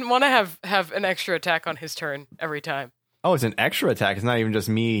 Because he didn't want to have an extra attack on his turn every time. Oh, it's an extra attack. It's not even just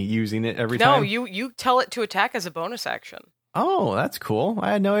me using it every No, time? you tell it to attack as a bonus action. Oh, that's cool.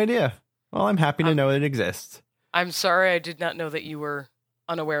 I had no idea. Well, I'm happy to know it exists. I'm sorry I did not know that you were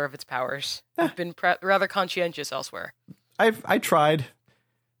unaware of its powers. I've been rather conscientious elsewhere. I tried.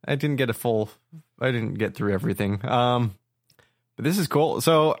 I didn't get through everything. But this is cool.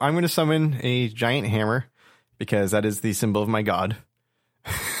 So I'm going to summon a giant hammer because that is the symbol of my god.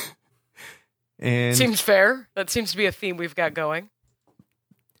 And Seems fair. That seems to be a theme we've got going.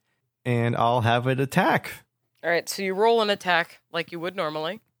 And I'll have it attack. All right, so you roll an attack like you would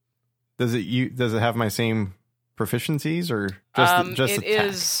normally. Does it have my same proficiencies or just it attack?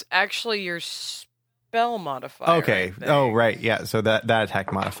 is actually your spell modifier. Okay. Oh, right. Yeah. So that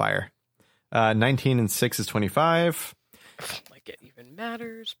attack modifier. 19 and 6 is 25. Like it even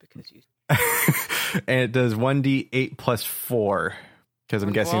matters because you. And it does 1d8 plus 4 because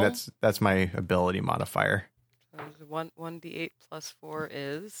I'm guessing Well, that's my ability modifier. 1d8 plus 4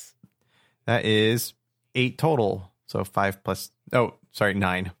 is. That is 8 total. So 5 plus. Oh, sorry,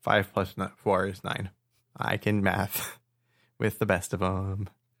 9. 5 plus 4 is 9. I can math with the best of them.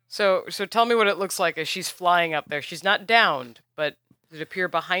 So tell me what it looks like as she's flying up there. She's not downed, but does it appear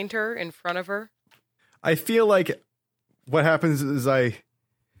behind her, in front of her? I feel like what happens is I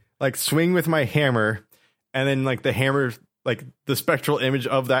like swing with my hammer, and then like the hammer, like the spectral image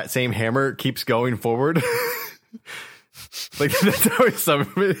of that same hammer keeps going forward. Like that's how some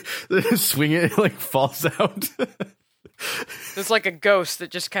of it. Then swing it like falls out. There's like a ghost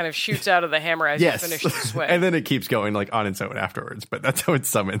that just kind of shoots out of the hammer as Yes, you finish the swing. and then it keeps going like on its own afterwards. But that's how it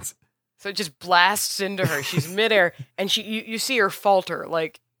summons. So it just blasts into her. She's midair, and you see her falter.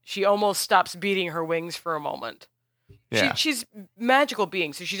 Like she almost stops beating her wings for a moment. Yeah, She's magical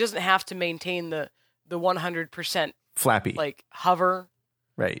being, so she doesn't have to maintain the 100% flappy. like hover.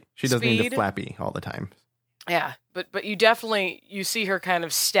 Right, she doesn't need speed. to flappy all the time. Yeah, but you definitely you see her kind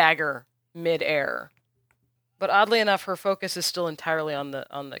of stagger midair. But oddly enough, her focus is still entirely on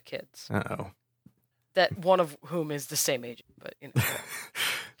the kids. Uh-oh. That one of whom is the same age. But you know,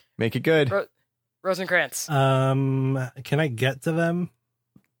 Make it good. Rosencrantz. Can I get to them?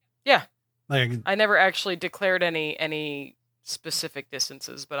 Yeah. Like, I never actually declared any specific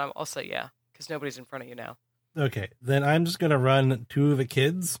distances, but I'll say yeah, because nobody's in front of you now. okay, then I'm just gonna run 2 of the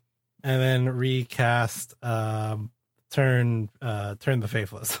kids, and then recast turn the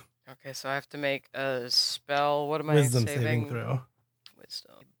faithless. Okay, so I have to make a spell. What am I Wisdom saving? saving throw.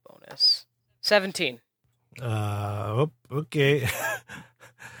 Wisdom bonus. 17. Okay.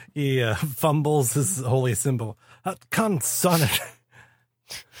 He fumbles his holy symbol. Sonnet.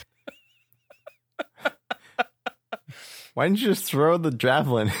 Why didn't you just throw the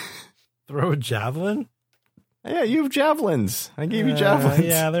javelin? Throw a javelin? Yeah, you have javelins. I gave you javelins.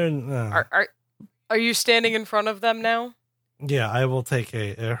 Yeah, they're. Are you standing in front of them now? Yeah, I will take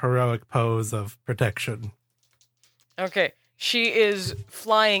a heroic pose of protection. Okay. She is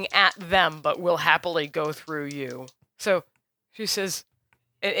flying at them, but will happily go through you. So she says,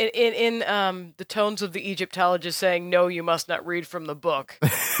 in the tones of the Egyptologist saying, "No, you must not read from the book."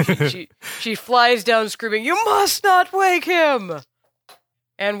 She flies down screaming, "You must not wake him!"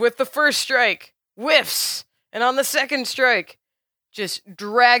 And with the first strike, whiffs. And on the second strike, just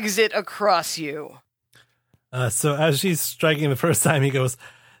drags it across you. So as she's striking the first time, he goes,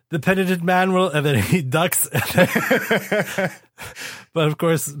 "The penitent man will," and then he ducks. But of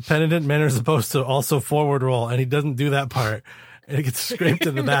course, penitent men are supposed to also forward roll, and he doesn't do that part. And it gets scraped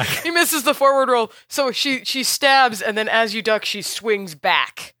in the back. He misses the forward roll. So she stabs, and then as you duck, she swings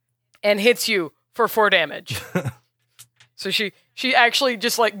back and hits you for 4 damage. So she actually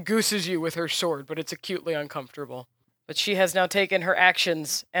just like gooses you with her sword, but it's acutely uncomfortable. But she has now taken her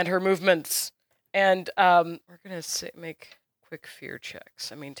actions and her movements, and we're gonna make quick fear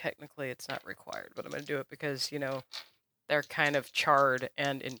checks. I mean, technically it's not required, but I'm gonna do it because they're kind of charred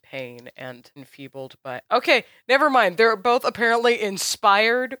and in pain and enfeebled by. Okay, never mind. They're both apparently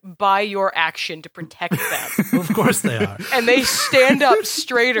inspired by your action to protect them. Of course they are. And they stand up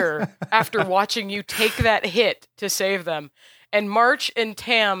straighter after watching you take that hit to save them. And March and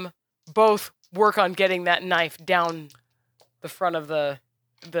Tam both work on getting that knife down the front of the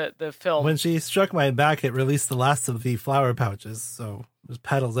film. When she struck my back, it released the last of the flower pouches, so there's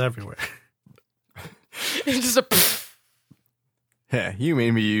petals everywhere. It's just a pfft. Yeah, you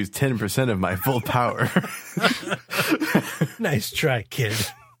made me use 10% of my full power. Nice try, kid.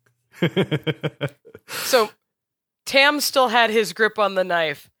 So Tam still had his grip on the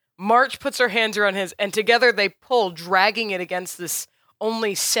knife. March puts her hands around his, and together they pull, dragging it against this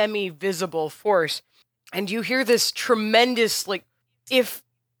only semi-visible force. And you hear this tremendous, like, if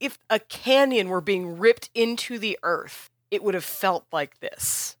a canyon were being ripped into the earth, it would have felt like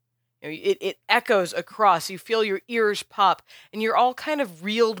this. It echoes across. You feel your ears pop, and you're all kind of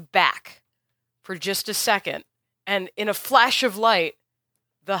reeled back for just a second. And in a flash of light,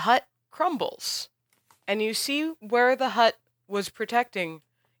 the hut crumbles. And you see where the hut was protecting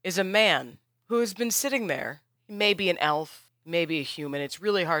is a man who has been sitting there. Maybe an elf, maybe a human. It's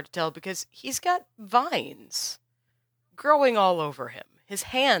really hard to tell because he's got vines growing all over him. His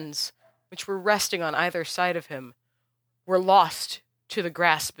hands, which were resting on either side of him, were lost to the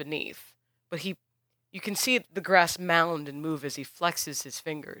grass beneath. But he you can see the grass mound and move as he flexes his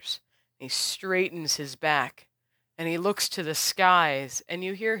fingers. He straightens his back, and he looks to the skies, and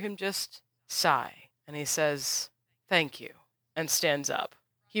you hear him just sigh. And he says, "Thank you," and stands up.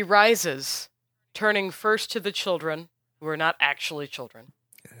 He rises, turning first to the children, who are not actually children,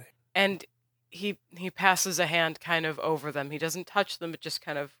 and he passes a hand kind of over them. He doesn't touch them, it just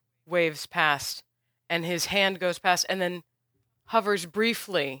kind of waves past, and his hand goes past, and then hovers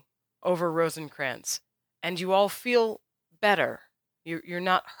briefly over Rosencrantz, and you all feel better. You're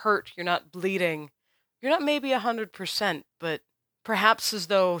not hurt, you're not bleeding, you're not maybe 100%, but perhaps as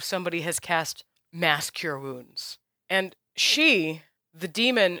though somebody has cast mass cure wounds. And she, the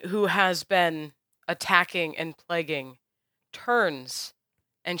demon who has been attacking and plaguing, turns,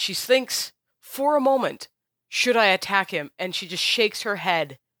 and she thinks for a moment, should I attack him? And she just shakes her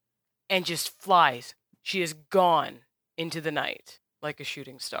head and just flies. She is gone into the night like a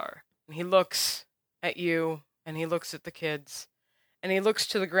shooting star. And he looks at you, and he looks at the kids, and he looks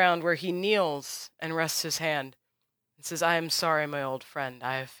to the ground where he kneels and rests his hand and says, "I am sorry, my old friend.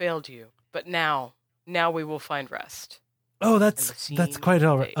 I have failed you. But now we will find rest." Oh, that's quite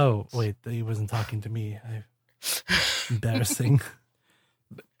all right. fades. Oh, wait, he wasn't talking to me. Embarrassing.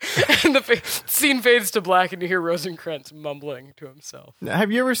 And the scene fades to black, and you hear Rosencrantz mumbling to himself.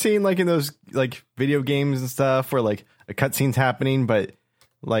 Have you ever seen like in those like video games and stuff where like a cutscene's happening, but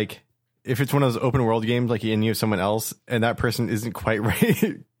like if it's one of those open world games, like and you have someone else and that person isn't quite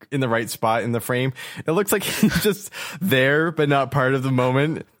right in the right spot in the frame, it looks like he's just there but not part of the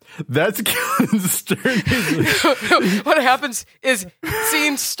moment. That's Guildenstern. What happens is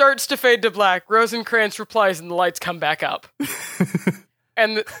scene starts to fade to black. Rosencrantz replies, and the lights come back up.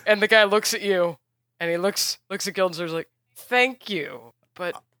 And the guy looks at you, and he looks at Guildenstern like, "Thank you,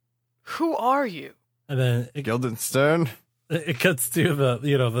 but who are you?" And then Guildenstern. it cuts to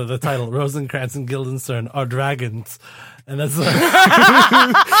the title, Rosencrantz and Guildenstern are dragons. And that's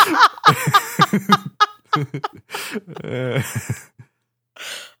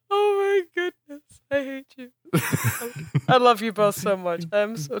Oh my goodness, I hate you. I love you both so much.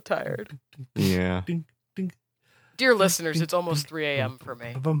 I'm so tired. Yeah. Dear listeners, it's almost 3 a.m. for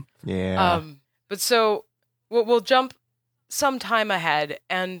me. Yeah. But so we'll jump some time ahead,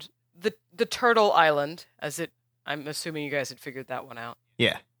 and the Turtle Island, I'm assuming you guys had figured that one out.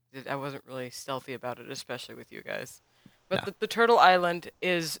 Yeah. I wasn't really stealthy about it, especially with you guys. But the Turtle Island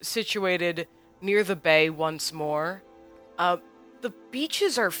is situated near the bay once more. The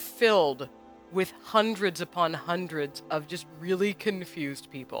beaches are filled with hundreds upon hundreds of just really confused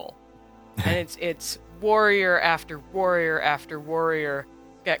people. And it's warrior after warrior after warrior.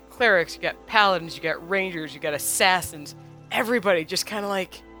 You got clerics, you got paladins, you got rangers, you got assassins. Everybody just kind of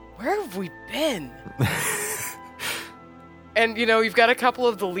like, where have we been? And, you've got a couple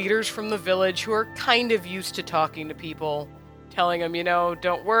of the leaders from the village who are kind of used to talking to people, telling them,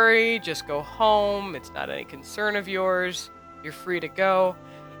 don't worry, just go home. It's not any concern of yours. You're free to go.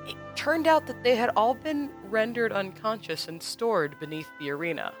 It turned out that they had all been rendered unconscious and stored beneath the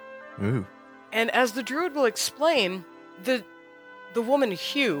arena. Ooh. And as the druid will explain, the woman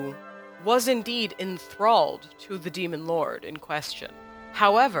Hugh was indeed enthralled to the demon lord in question.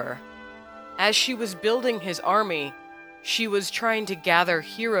 However, as she was building his army, she was trying to gather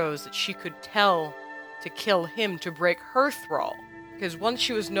heroes that she could tell to kill him to break her thrall. Because once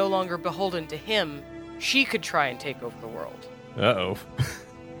she was no longer beholden to him, she could try and take over the world. Uh-oh.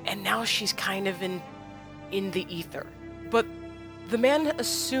 And now she's kind of in the ether. But the man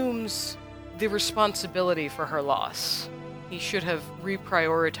assumes the responsibility for her loss. He should have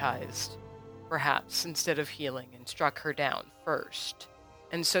reprioritized, perhaps, instead of healing, and struck her down first.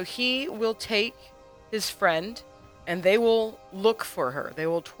 And so he will take his friend, and they will look for her. They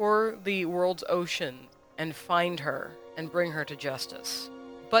will tour the world's ocean and find her and bring her to justice.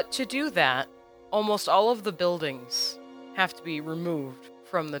 But to do that, almost all of the buildings have to be removed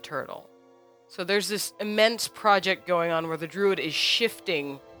from the turtle. So there's this immense project going on where the druid is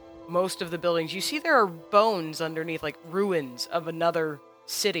shifting most of the buildings. You see there are bones underneath, like ruins of another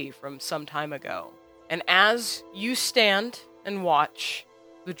city from some time ago. And as you stand and watch,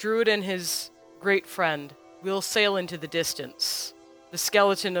 the druid and his great friend will sail into the distance, the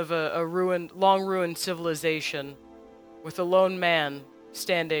skeleton of a long-ruined civilization with a lone man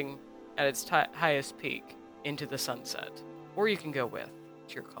standing at its highest peak into the sunset. Or you can go with.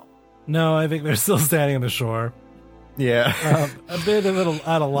 It's your call. No, I think they're still standing on the shore. Yeah. A little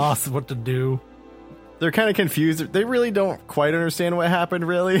at a loss of what to do. They're kind of confused. They really don't quite understand what happened,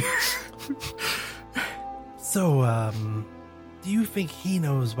 really. So, do you think he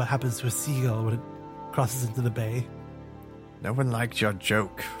knows what happens to a seagull when it crosses into the bay? No one liked your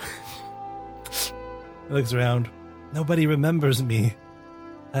joke. He looks around. Nobody remembers me.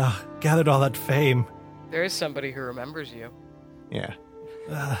 I gathered all that fame. There is somebody who remembers you. Yeah.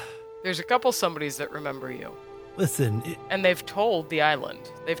 There's a couple somebodies that remember you. Listen, And they've told the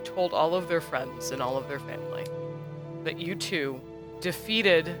island, they've told all of their friends and all of their family that you two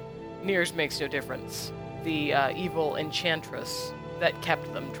defeated, Nears makes no difference, the evil enchantress that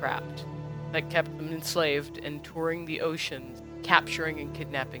kept them trapped, that kept them enslaved and touring the oceans, capturing and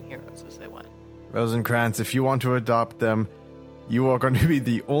kidnapping heroes as they went. Rosencrantz, if you want to adopt them, you are going to be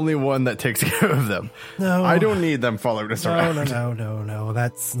the only one that takes care of them. no. I don't need them following us around. No.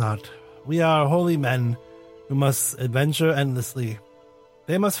 That's not. We are holy men who must adventure endlessly.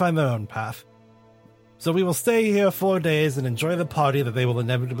 They must find their own path. So we will stay here 4 days and enjoy the party that they will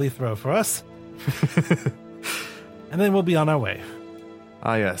inevitably throw for us. And then we'll be on our way.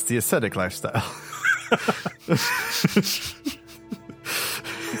 Ah, yes, the ascetic lifestyle.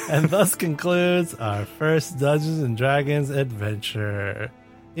 And thus concludes our first Dungeons and Dragons adventure.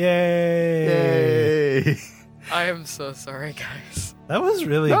 Yay! Yay! I am so sorry, guys. That was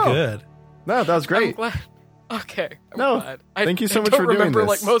really No. good. No, that was I'm great. glad. Okay, I'm No, glad. thank you so I much don't for doing remember this.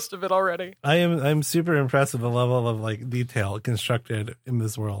 like most of it already. I'm super impressed with the level of like detail constructed in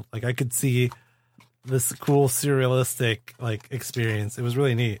this world. Like I could see this cool surrealistic like experience. It was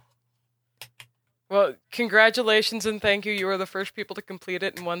really neat. Well, congratulations and thank you. You were the first people to complete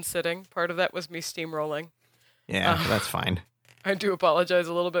it in one sitting. Part of that was me steamrolling. Yeah, that's fine. I do apologize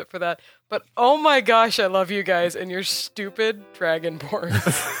a little bit for that. But oh my gosh, I love you guys and your stupid Dragonborn.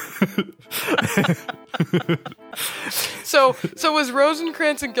 So was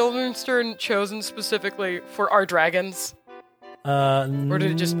Rosencrantz and Guildenstern chosen specifically for our dragons? Or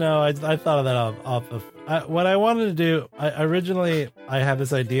did it just- No, I thought of that off of what I wanted to do. Originally I had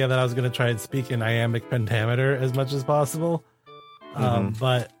this idea that I was going to try and speak in iambic pentameter as much as possible.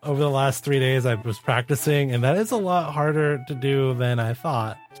 But over the last 3 days I was practicing, and that is a lot harder to do than I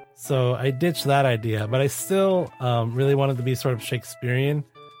thought. So I ditched that idea, but I still really wanted to be sort of Shakespearean.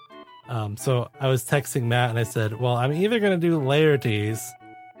 So I was texting Matt and I said, well, I'm either going to do Laertes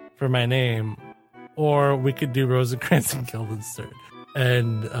for my name, or we could do Rosencrantz and Guildenstern.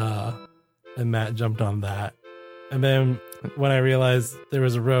 And Matt jumped on that. And then when I realized there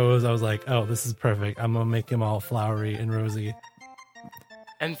was a rose, I was like, oh, this is perfect. I'm going to make him all flowery and rosy.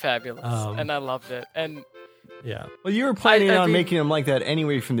 And fabulous. And I loved it. And Yeah. Well, you were planning I on mean- making them like that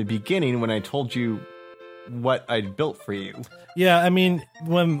anyway from the beginning when I told you what I'd built for you. Yeah, I mean,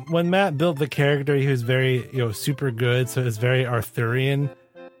 when Matt built the character, he was very, super good. So it's very Arthurian,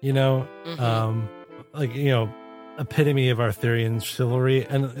 like, epitome of Arthurian chivalry.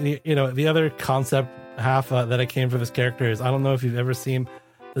 And, the other concept half that I came for this character is, I don't know if you've ever seen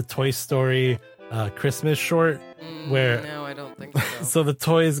the Toy Story Christmas short where no, I don't think so. so the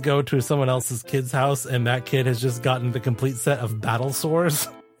toys go to someone else's kid's house and that kid has just gotten the complete set of battle swords.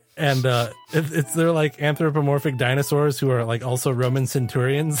 And they're like anthropomorphic dinosaurs who are like also Roman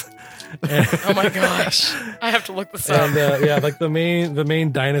centurions. And, Oh my gosh. I have to look this up. and like the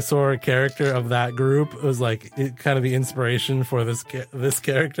main dinosaur character of that group was like kind of the inspiration for this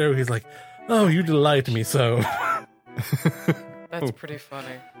character. He's like, "Oh, you delight me so." That's pretty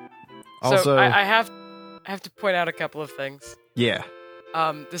funny. Also, So I have to point out a couple of things. yeah.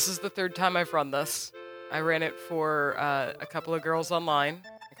 This is the third time I've run this. I ran it for a couple of girls online,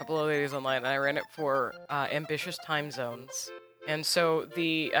 a couple of ladies online, and I ran it for Ambitious Time Zones. And so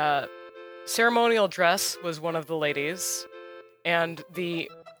the ceremonial dress was one of the ladies, and the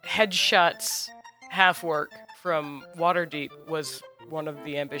headshots half work from Waterdeep was one of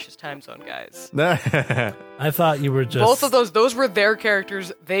the Ambitious Time Zone guys. I thought you were just Both of those were their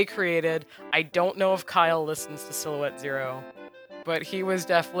characters they created. I don't know if Kyle listens to Silhouette Zero, but he was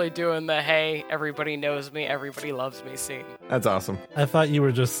definitely doing the "hey, everybody knows me, everybody loves me" scene. That's awesome. I thought you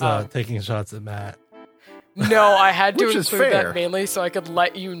were just taking shots at Matt. No, I had to Which is include fair. that mainly so I could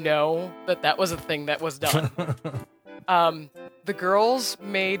let you know that was a thing that was done. The girls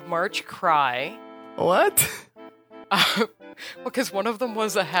made March cry. What? Because one of them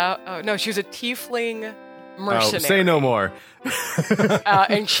was she was a tiefling mercenary. Oh, say no more.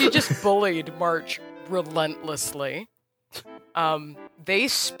 And she just bullied March relentlessly. They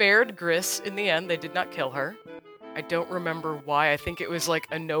spared Gris in the end. They did not kill her. I don't remember why. I think it was like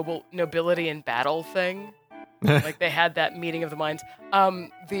a nobility in battle thing. Like they had that meeting of the minds.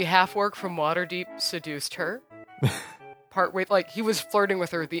 The half-orc from Waterdeep seduced her. Partway, like he was flirting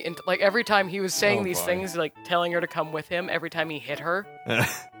with her like every time he was saying Oh, these boy. things, like telling her to come with him every time he hit her.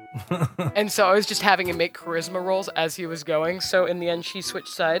 And so I was just having him make charisma rolls as he was going. So in the end, she switched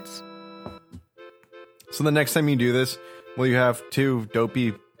sides. So the next time you do this, will you have two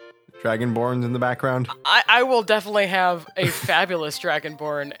dopey Dragonborns in the background. I will definitely have a fabulous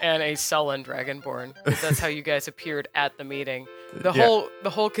Dragonborn and a sullen Dragonborn. That's how you guys appeared at the meeting. The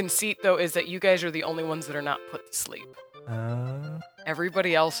whole conceit, though, is that you guys are the only ones that are not put to sleep.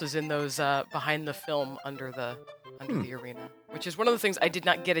 Everybody else is in those behind the film under the arena, which is one of the things I did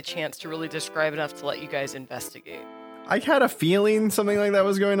not get a chance to really describe enough to let you guys investigate. I had a feeling something like that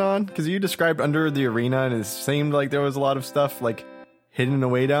was going on because you described under the arena and it seemed like there was a lot of stuff like hidden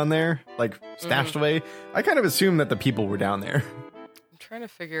away down there, like stashed away. I kind of assumed that the people were down there. I'm trying to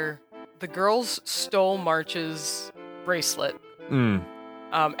figure. The girls stole March's bracelet.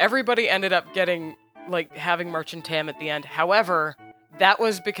 Everybody ended up having March and Tam at the end. However, that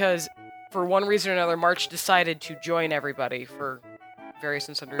was because for one reason or another, March decided to join everybody for various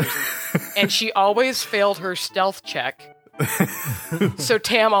and sundry reasons. And she always failed her stealth check. So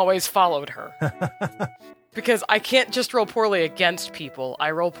Tam always followed her. Because I can't just roll poorly against people,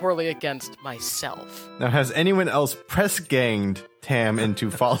 I roll poorly against myself. Now, has anyone else press ganged Tam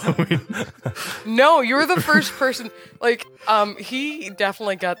into following? No, you're the first person. He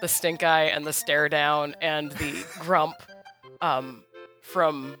definitely got the stink eye and the stare down and the grump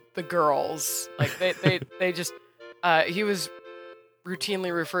from the girls. Like, they just, he was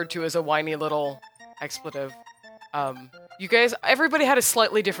routinely referred to as a whiny little expletive. You guys, everybody had a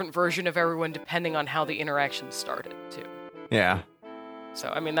slightly different version of everyone depending on how the interaction started, too. Yeah. So,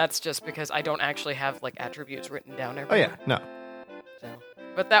 I mean, that's just because I don't actually have, attributes written down everywhere. Oh, yeah, no. So,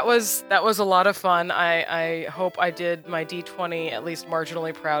 but that was a lot of fun. I hope I did my D20 at least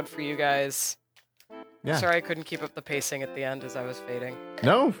marginally proud for you guys. Yeah. Sorry I couldn't keep up the pacing at the end as I was fading.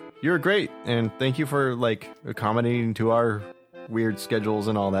 No, you're great. And thank you for, accommodating to our weird schedules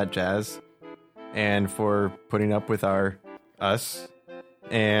and all that jazz. And for putting up with us.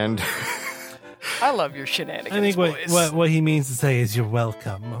 And I love your shenanigans. I think boys. what he means to say is you're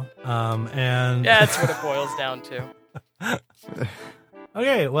welcome. And yeah, that's what it boils down to.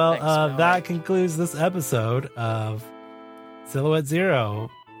 Okay, well, Thanks, that concludes this episode of Silhouette Zero.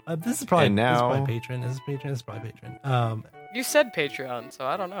 This is probably patron. This is probably patron. You said Patreon, so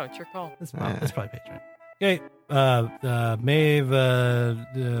I don't know. It's your call. It's probably patron. Okay. May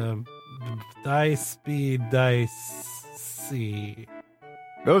the dice be dicey.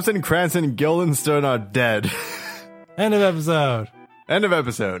 Rosencrantz and Guildenstern are dead. End of episode. End of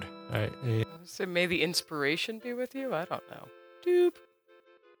episode. All right. So may the inspiration be with you? I don't know. Doop.